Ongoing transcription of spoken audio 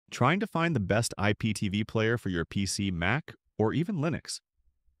Trying to find the best IPTV player for your PC, Mac, or even Linux.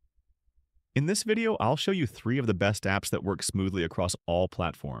 In this video, I'll show you 3 of the best apps that work smoothly across all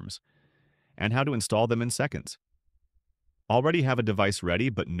platforms, and how to install them in seconds. Already have a device ready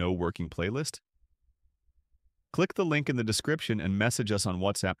but no working playlist? Click the link in the description and message us on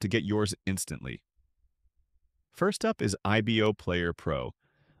WhatsApp to get yours instantly. First up is IBO Player Pro,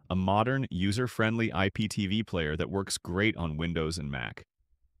 a modern, user-friendly IPTV player that works great on Windows and Mac.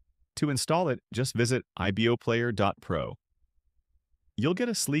 To install it, just visit iboplayer.pro. You'll get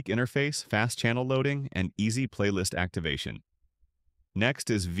a sleek interface, fast channel loading, and easy playlist activation. Next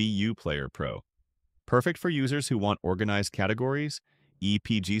is VU Player Pro, perfect for users who want organized categories,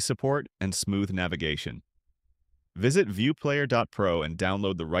 EPG support, and smooth navigation. Visit viewplayer.pro and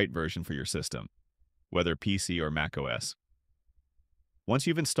download the right version for your system, whether PC or macOS. Once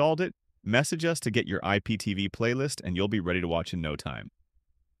you've installed it, message us to get your IPTV playlist and you'll be ready to watch in no time.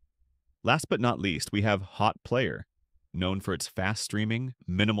 Last but not least, we have Hot Player, known for its fast streaming,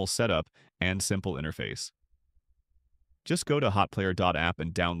 minimal setup, and simple interface. Just go to hotplayer.app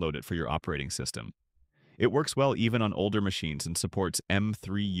and download it for your operating system. It works well even on older machines and supports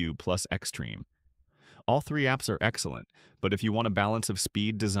M3U plus Extreme. All 3 apps are excellent, but if you want a balance of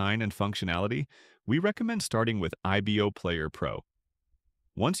speed, design, and functionality, we recommend starting with IBO Player Pro.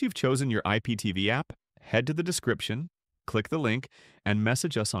 Once you've chosen your IPTV app, head to the description, click the link, and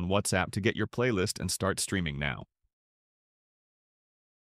message us on WhatsApp to get your playlist and start streaming now.